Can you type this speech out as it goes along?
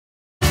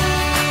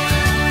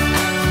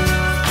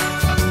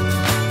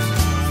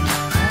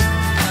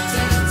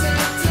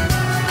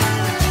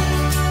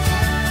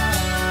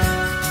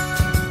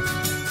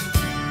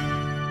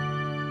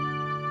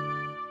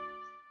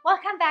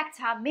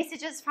to our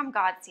Messages from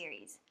God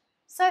series.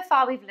 So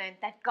far we've learned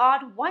that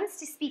God wants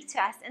to speak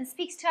to us and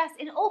speaks to us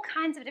in all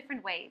kinds of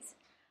different ways.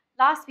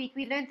 Last week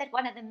we learned that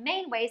one of the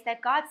main ways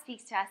that God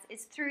speaks to us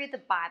is through the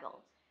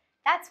Bible.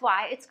 That's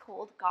why it's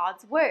called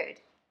God's Word.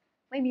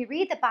 When we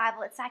read the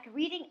Bible, it's like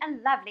reading a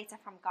love letter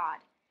from God.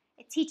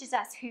 It teaches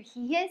us who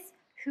He is,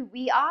 who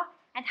we are,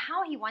 and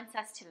how He wants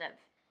us to live.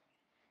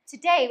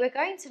 Today we're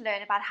going to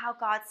learn about how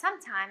God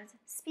sometimes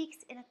speaks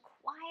in a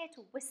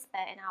quiet whisper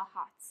in our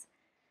hearts.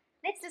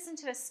 Let's listen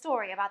to a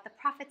story about the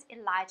prophet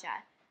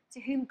Elijah,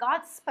 to whom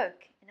God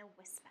spoke in a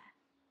whisper.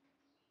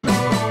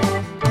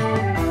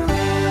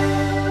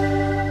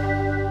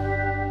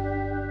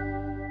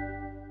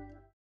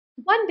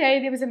 One day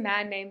there was a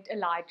man named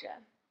Elijah.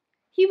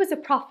 He was a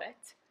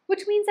prophet,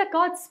 which means that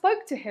God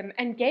spoke to him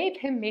and gave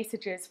him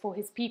messages for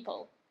his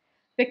people.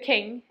 The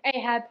king,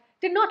 Ahab,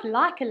 did not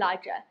like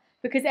Elijah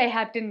because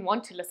Ahab didn't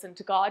want to listen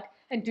to God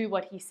and do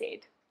what he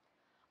said.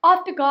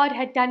 After God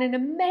had done an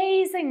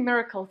amazing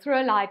miracle through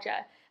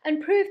Elijah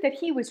and proved that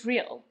he was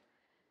real,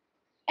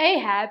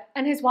 Ahab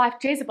and his wife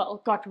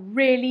Jezebel got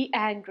really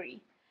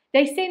angry.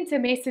 They sent a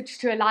message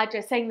to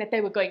Elijah saying that they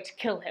were going to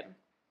kill him.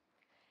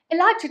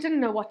 Elijah didn't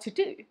know what to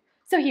do,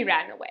 so he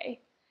ran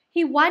away.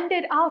 He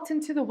wandered out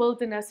into the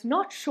wilderness,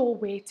 not sure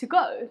where to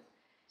go.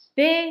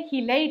 There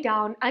he lay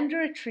down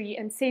under a tree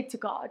and said to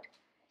God,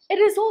 "It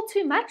is all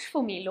too much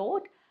for me,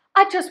 Lord.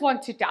 I just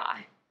want to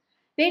die."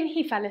 Then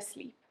he fell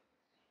asleep.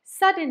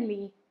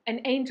 Suddenly,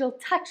 an angel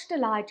touched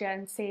Elijah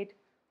and said,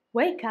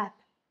 "Wake up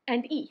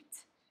and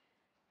eat."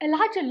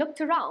 Elijah looked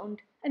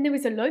around, and there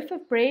was a loaf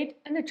of bread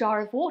and a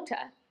jar of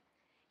water.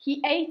 He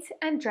ate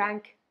and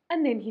drank,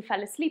 and then he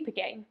fell asleep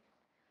again.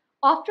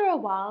 After a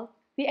while,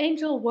 the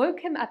angel woke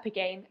him up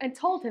again and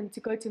told him to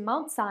go to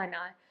Mount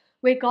Sinai,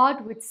 where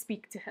God would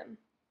speak to him.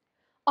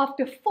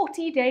 After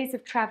 40 days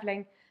of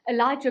traveling,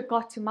 Elijah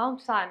got to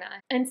Mount Sinai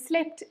and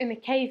slept in a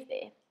cave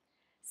there.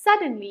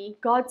 Suddenly,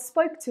 God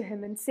spoke to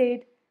him and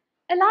said,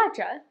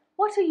 "Elijah,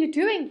 what are you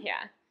doing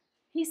here?"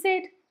 He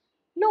said,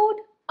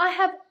 "Lord, I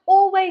have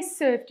always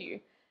served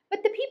you,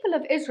 but the people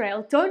of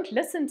Israel don't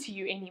listen to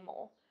you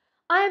anymore.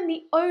 I am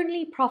the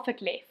only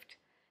prophet left.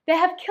 They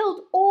have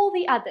killed all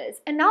the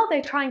others, and now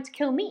they're trying to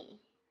kill me."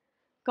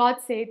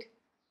 God said,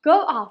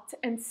 "Go out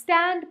and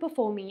stand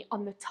before me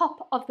on the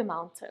top of the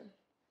mountain."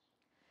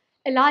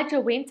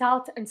 Elijah went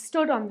out and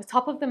stood on the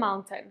top of the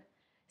mountain.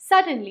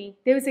 Suddenly,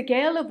 there was a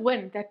gale of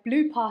wind that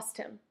blew past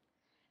him.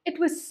 It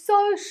was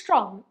so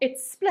strong, it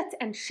split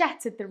and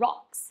shattered the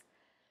rocks.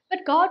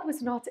 But God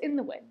was not in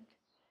the wind.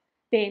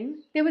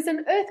 Then there was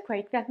an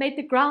earthquake that made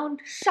the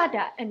ground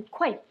shudder and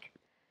quake.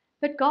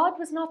 But God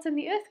was not in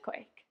the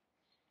earthquake.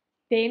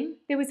 Then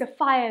there was a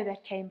fire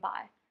that came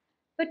by.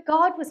 But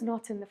God was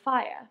not in the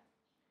fire.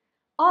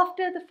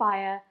 After the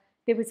fire,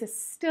 there was a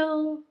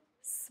still,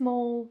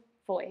 small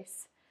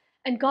voice.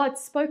 And God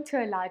spoke to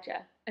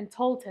Elijah and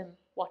told him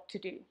what to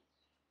do.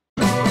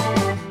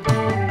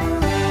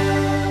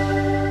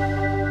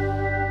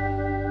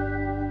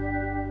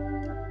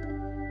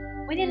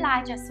 When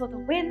Elijah saw the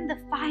wind, the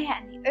fire,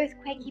 and the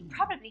earthquake, he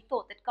probably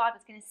thought that God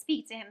was going to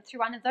speak to him through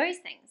one of those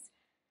things.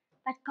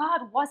 But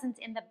God wasn't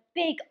in the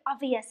big,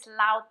 obvious,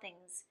 loud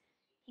things.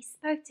 He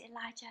spoke to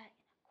Elijah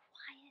in a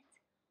quiet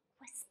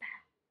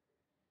whisper.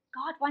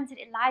 God wanted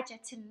Elijah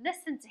to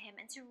listen to him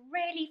and to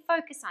really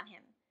focus on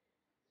him.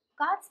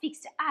 God speaks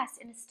to us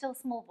in a still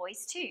small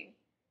voice too.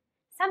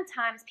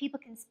 Sometimes people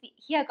can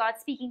hear God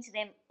speaking to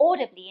them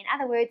audibly, in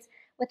other words,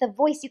 with a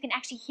voice you can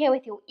actually hear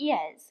with your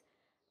ears.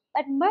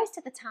 But most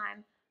of the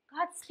time,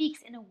 God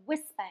speaks in a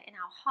whisper in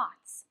our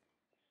hearts.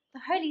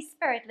 The Holy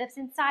Spirit lives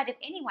inside of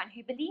anyone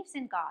who believes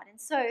in God,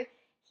 and so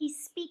He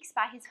speaks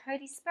by His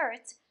Holy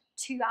Spirit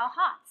to our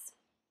hearts.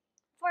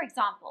 For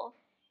example,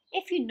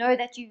 if you know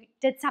that you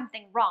did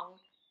something wrong,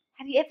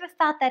 have you ever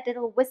felt that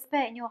little whisper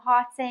in your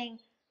heart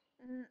saying,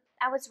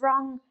 "I was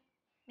wrong"?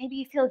 Maybe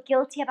you feel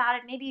guilty about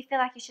it. Maybe you feel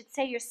like you should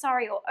say you're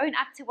sorry or own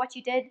up to what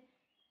you did.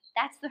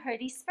 That's the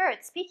Holy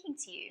Spirit speaking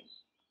to you.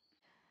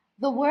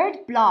 The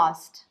word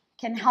blast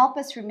can help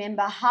us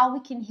remember how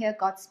we can hear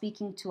God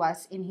speaking to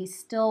us in His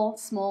still,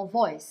 small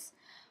voice.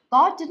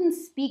 God didn't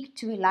speak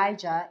to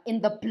Elijah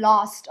in the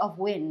blast of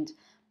wind,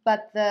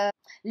 but the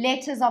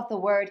letters of the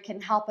word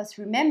can help us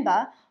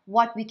remember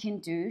what we can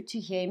do to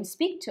hear Him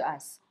speak to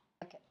us.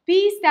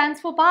 B stands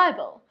for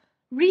Bible.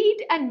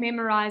 Read and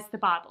memorize the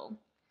Bible.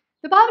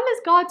 The Bible is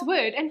God's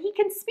word, and He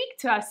can speak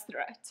to us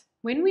through it.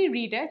 When we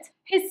read it,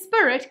 His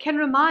Spirit can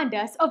remind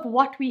us of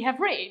what we have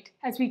read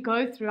as we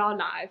go through our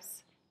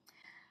lives.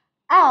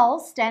 L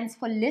stands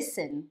for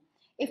listen.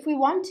 If we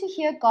want to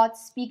hear God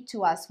speak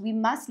to us, we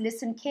must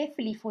listen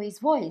carefully for His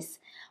voice.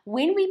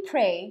 When we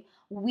pray,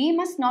 we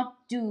must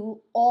not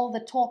do all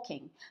the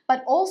talking,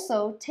 but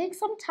also take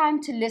some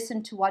time to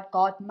listen to what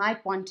God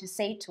might want to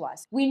say to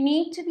us. We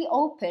need to be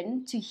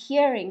open to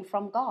hearing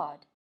from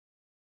God.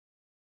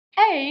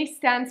 A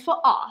stands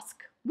for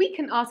ask. We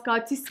can ask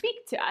God to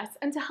speak to us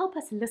and to help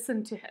us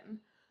listen to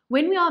Him.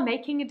 When we are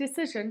making a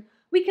decision,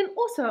 we can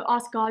also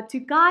ask God to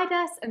guide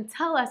us and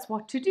tell us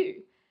what to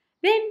do.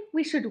 Then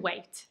we should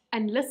wait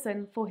and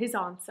listen for His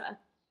answer.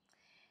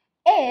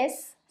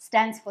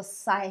 stands for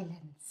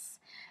silence.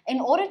 In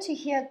order to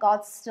hear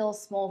God's still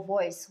small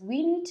voice,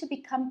 we need to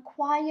become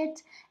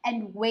quiet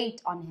and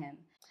wait on Him.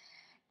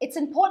 It's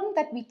important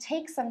that we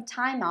take some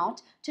time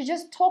out to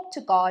just talk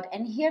to God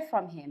and hear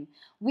from Him.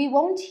 We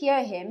won't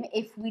hear Him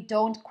if we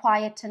don't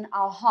quieten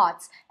our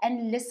hearts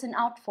and listen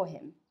out for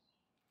Him.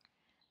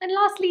 And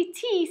lastly,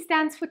 T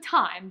stands for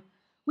time.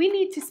 We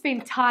need to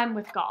spend time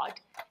with God.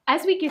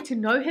 As we get to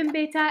know Him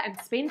better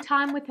and spend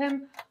time with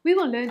Him, we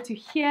will learn to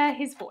hear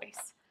His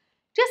voice.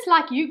 Just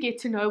like you get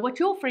to know what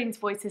your friends'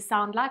 voices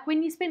sound like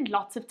when you spend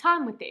lots of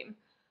time with them.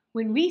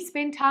 When we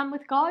spend time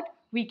with God,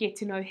 we get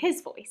to know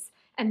His voice,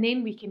 and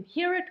then we can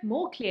hear it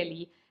more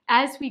clearly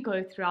as we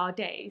go through our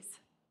days.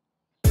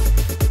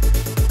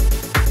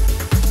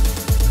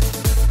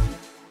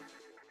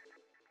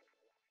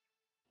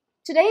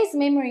 Today's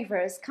memory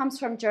verse comes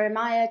from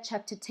Jeremiah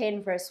chapter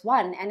 10 verse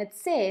 1, and it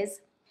says,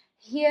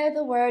 "Hear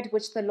the word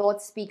which the Lord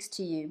speaks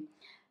to you."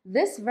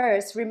 This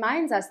verse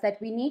reminds us that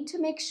we need to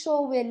make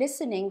sure we're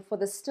listening for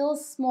the still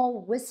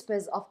small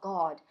whispers of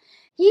God.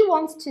 He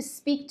wants to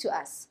speak to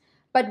us,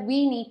 but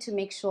we need to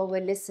make sure we're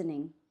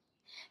listening.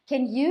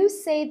 Can you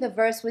say the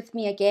verse with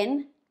me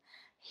again?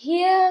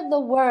 Hear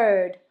the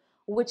word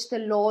which the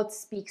Lord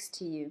speaks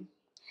to you.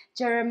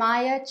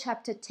 Jeremiah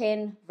chapter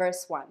 10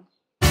 verse 1.